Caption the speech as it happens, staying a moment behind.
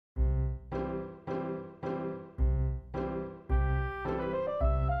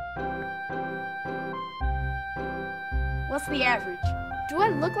What's the average? Do I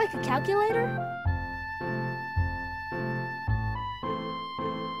look like a calculator?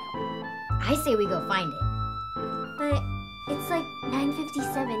 I say we go find it. But it's like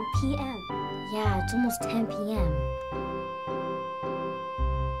 9:57 p.m. Yeah, it's almost 10 p.m.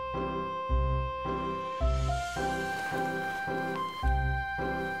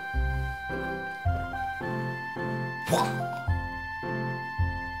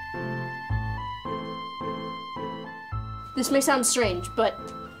 This may sound strange, but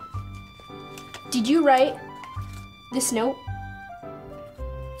did you write this note?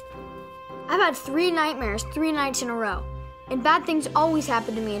 I've had 3 nightmares 3 nights in a row, and bad things always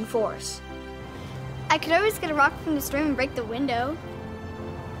happen to me in force. I could always get a rock from this room and break the window.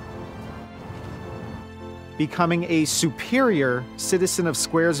 Becoming a superior citizen of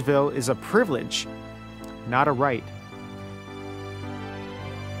Squaresville is a privilege, not a right.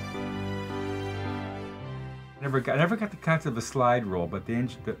 I never got the concept of a slide rule, but Well, my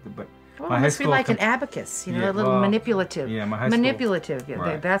it high must be school like an abacus, you know, Yeah, a little well, manipulative. yeah, my high school- manipulative, yeah,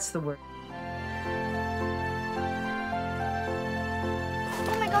 Right. that's the word.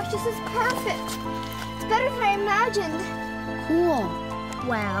 Oh my gosh, this is perfect. It's better than I imagined. Cool.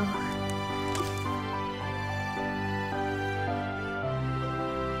 Wow.